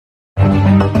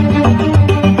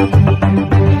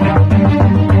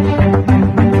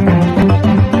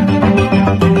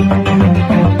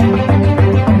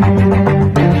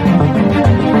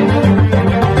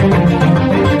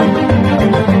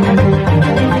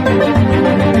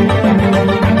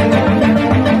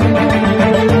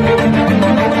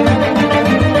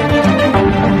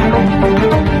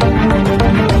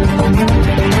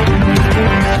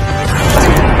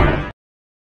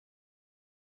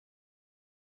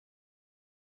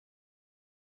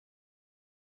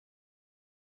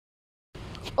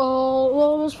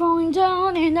All was falling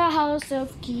down in the house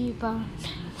of KIBA.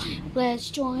 Let's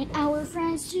join our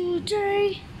friends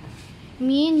today.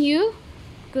 Me and you,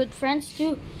 good friends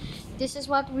too. This is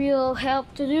what we'll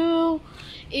help to do.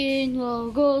 In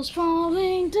logos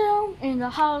falling down in the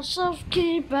house of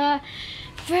KIBA.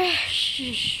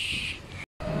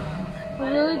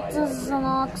 Really, this is an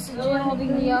Oxgn holding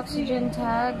the Oxgn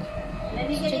tag.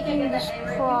 It's taking this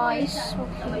price.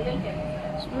 Okay.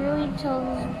 It's really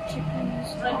telling me checking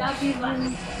this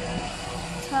Oxgn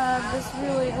tag. This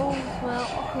really well.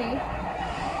 Okay.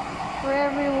 For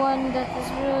everyone that is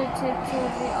really tipped to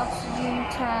the Oxgn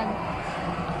tag.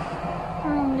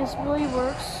 This really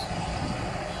works.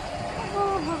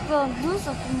 Do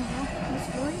something here. It's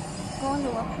really going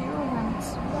to appear and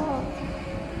it's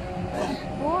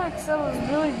Excel is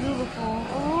really beautiful.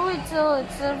 Excel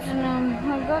exceptional.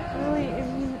 I got really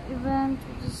event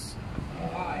with this.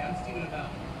 Hi, I'm Steven Bell.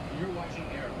 You're watching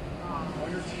Arrow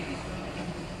on your TV.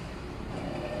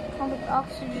 Comic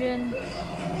Oxgn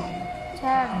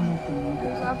tag.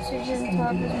 This Oxgn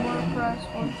tag is more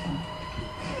priceful.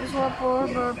 This one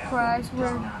for price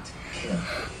where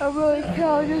I really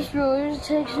count this really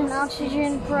takes an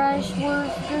Oxgn price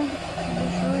worth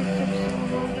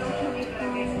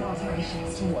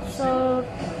So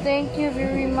thank you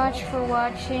very much for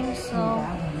watching. So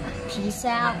peace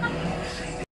out.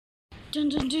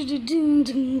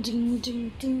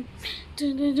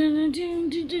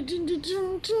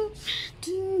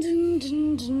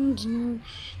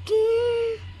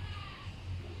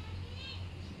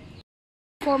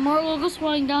 For more logos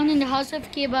falling down in the house of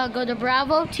KIBA, go to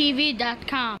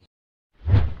bravotv.com.